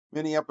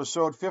Mini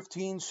episode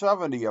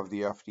 1570 of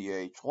the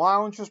FDH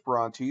Lounge is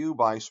brought to you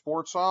by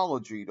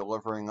Sportsology,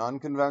 delivering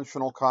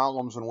unconventional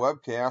columns and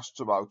webcasts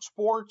about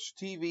sports,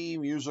 TV,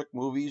 music,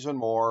 movies, and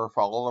more.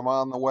 Follow them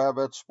on the web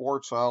at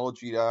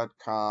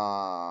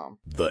sportsology.com.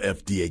 The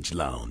FDH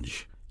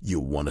Lounge.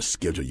 You'll want to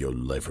schedule your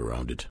life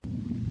around it.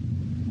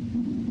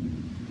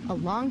 A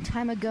long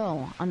time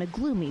ago, on a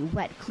gloomy,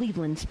 wet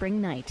Cleveland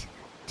spring night,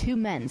 two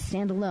men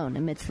stand alone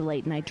amidst the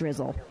late-night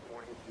drizzle.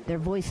 Their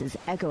voices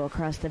echo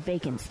across the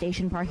vacant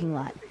station parking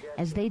lot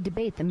as they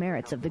debate the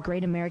merits of the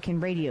great American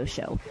radio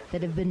show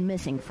that have been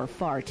missing for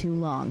far too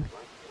long.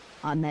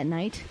 On that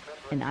night,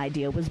 an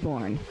idea was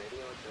born.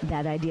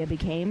 That idea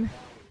became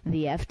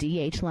the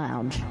FDH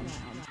Lounge.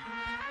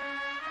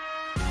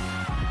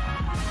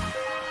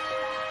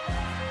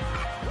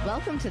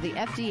 Welcome to the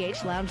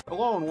FDH Lounge.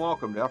 Hello and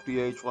welcome to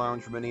FDH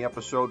Lounge Mini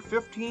episode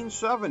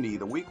 1570,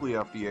 the weekly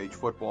FDH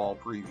football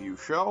preview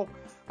show.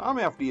 I'm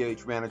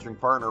FDH Managing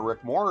Partner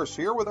Rick Morris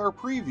here with our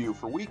preview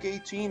for Week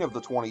 18 of the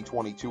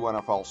 2022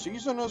 NFL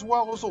season, as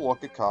well as a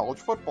look at college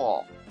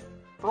football.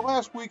 For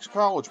last week's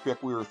college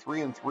pick, we were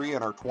 3-3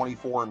 and are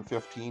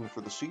 24-15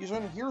 for the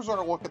season. Here's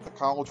our look at the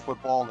College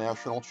Football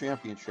National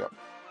Championship.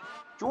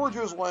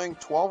 Georgia's laying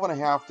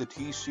 12.5 to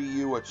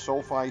TCU at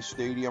SoFi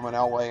Stadium in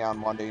LA on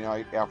Monday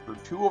night after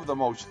two of the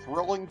most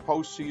thrilling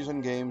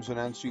postseason games in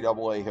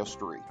NCAA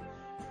history.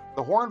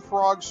 The Horned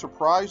Frogs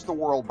surprised the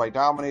world by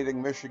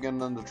dominating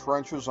Michigan in the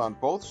trenches on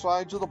both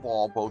sides of the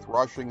ball, both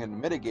rushing and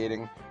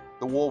mitigating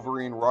the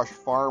Wolverine rush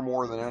far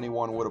more than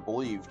anyone would have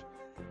believed.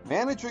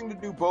 Managing to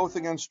do both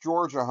against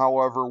Georgia,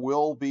 however,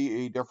 will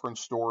be a different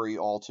story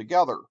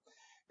altogether.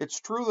 It's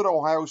true that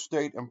Ohio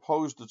State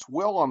imposed its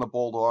will on the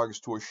Bulldogs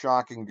to a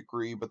shocking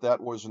degree, but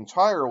that was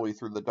entirely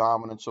through the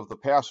dominance of the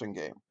passing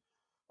game.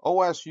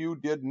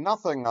 OSU did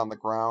nothing on the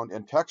ground,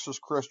 and Texas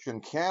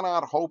Christian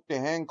cannot hope to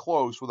hang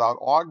close without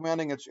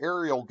augmenting its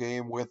aerial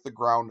game with the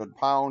ground and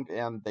pound,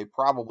 and they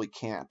probably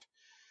can't.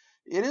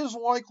 It is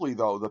likely,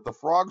 though, that the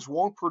Frogs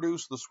won't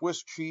produce the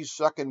Swiss cheese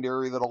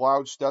secondary that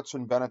allowed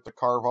Stetson Bennett to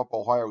carve up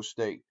Ohio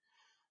State.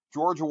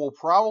 Georgia will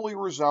probably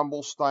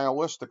resemble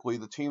stylistically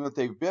the team that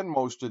they've been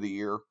most of the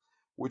year,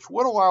 which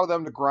would allow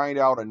them to grind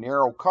out a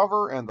narrow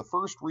cover and the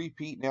first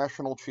repeat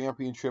national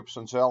championship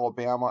since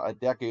Alabama a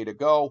decade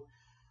ago.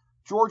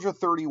 Georgia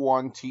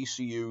 31,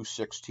 TCU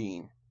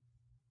 16.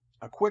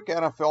 A quick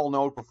NFL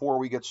note before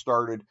we get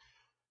started.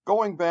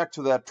 Going back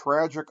to that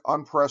tragic,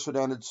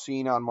 unprecedented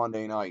scene on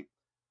Monday night.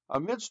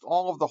 Amidst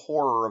all of the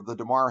horror of the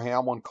Damar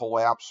Hamlin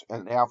collapse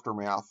and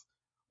aftermath,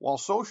 while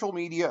social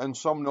media in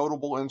some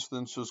notable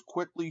instances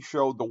quickly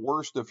showed the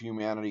worst of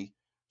humanity,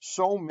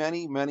 so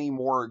many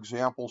more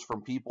examples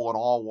from people in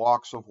all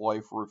walks of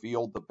life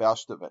revealed the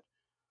best of it.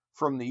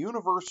 From the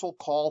universal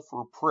call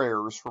for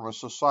prayers from a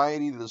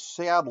society that is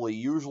sadly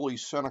usually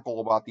cynical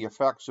about the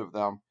effects of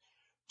them,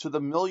 to the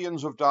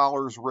millions of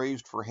dollars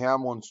raised for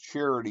Hamlin's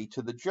charity,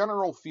 to the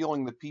general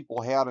feeling that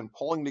people had in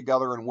pulling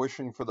together and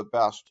wishing for the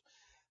best,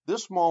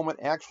 this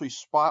moment actually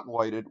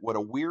spotlighted what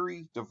a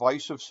weary,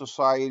 divisive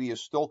society is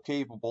still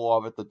capable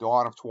of at the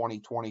dawn of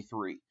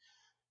 2023.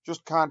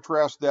 Just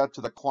contrast that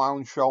to the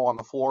clown show on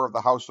the floor of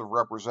the House of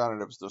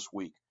Representatives this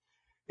week.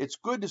 It's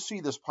good to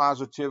see this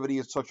positivity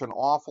at such an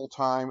awful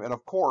time, and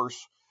of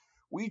course,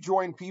 we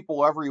join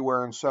people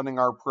everywhere in sending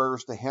our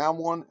prayers to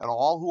Hamlin and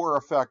all who are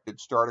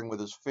affected, starting with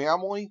his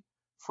family,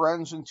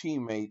 friends, and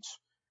teammates,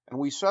 and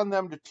we send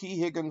them to T.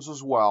 Higgins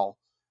as well,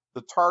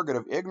 the target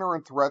of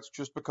ignorant threats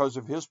just because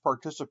of his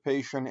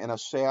participation in a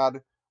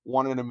sad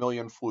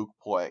one-in-a-million fluke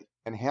play.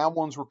 And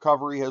Hamlin's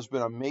recovery has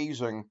been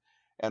amazing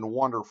and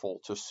wonderful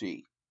to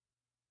see.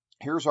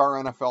 Here's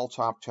our NFL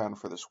top 10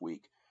 for this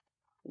week.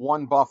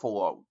 1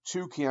 Buffalo,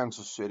 2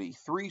 Kansas City,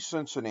 3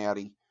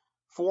 Cincinnati,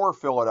 4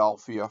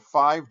 Philadelphia,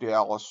 5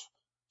 Dallas,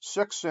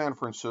 6 San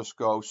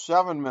Francisco,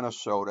 7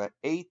 Minnesota,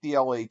 8 the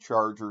LA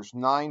Chargers,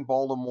 9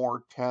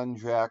 Baltimore, 10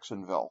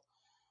 Jacksonville.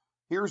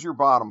 Here's your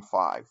bottom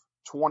 5.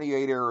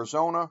 28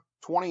 Arizona,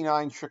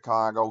 29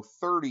 Chicago,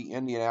 30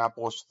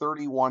 Indianapolis,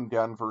 31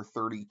 Denver,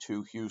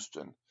 32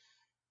 Houston.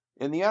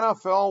 In the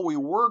NFL, we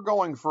were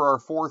going for our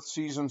 4th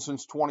season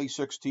since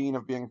 2016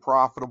 of being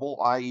profitable,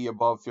 i.e.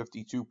 above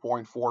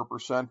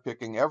 52.4%,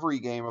 picking every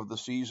game of the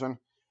season.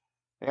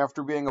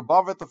 After being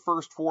above it the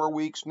first 4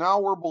 weeks,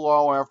 now we're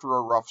below after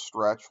a rough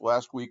stretch.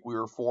 Last week we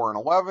were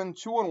 4-11,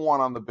 2-1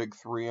 on the Big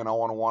Three, and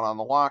 0-1 on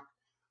the lock.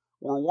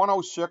 We're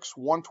 106,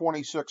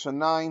 126 and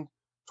 9,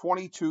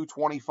 22,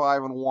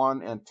 25 and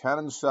 1, and 10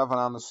 and 7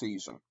 on the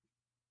season.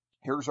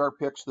 Here's our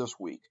picks this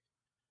week.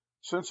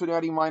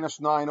 Cincinnati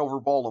 -9 over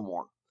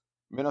Baltimore.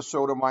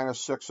 Minnesota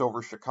 -6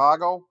 over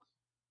Chicago.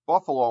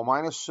 Buffalo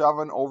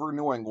 -7 over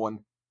New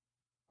England.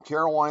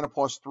 Carolina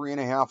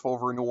 +3.5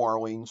 over New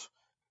Orleans.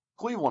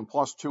 Cleveland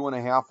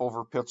 +2.5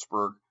 over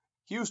Pittsburgh.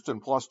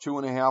 Houston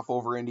 +2.5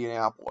 over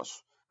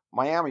Indianapolis.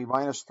 Miami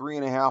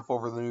 -3.5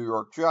 over the New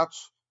York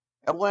Jets.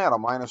 Atlanta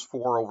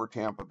 -4 over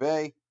Tampa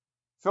Bay.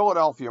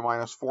 Philadelphia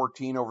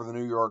 -14 over the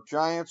New York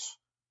Giants.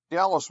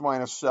 Dallas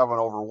 -7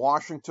 over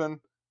Washington.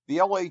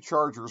 The LA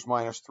Chargers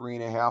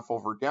 -3.5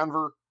 over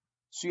Denver.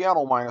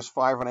 Seattle minus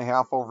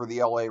 5.5 over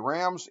the LA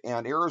Rams,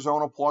 and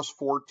Arizona plus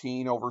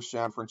 14 over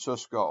San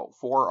Francisco.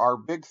 For our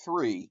big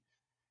three,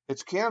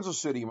 it's Kansas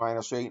City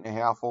minus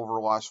 8.5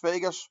 over Las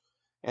Vegas,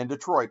 and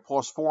Detroit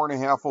plus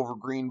 4.5 over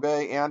Green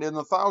Bay. And in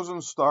the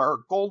 1,000-star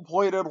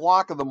gold-plated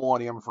lock of the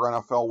millennium for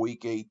NFL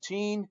Week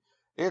 18,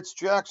 it's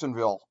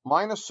Jacksonville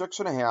minus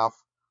 6.5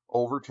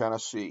 over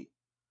Tennessee.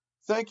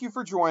 Thank you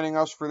for joining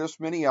us for this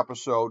mini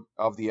episode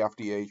of the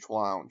FDH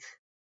Lounge.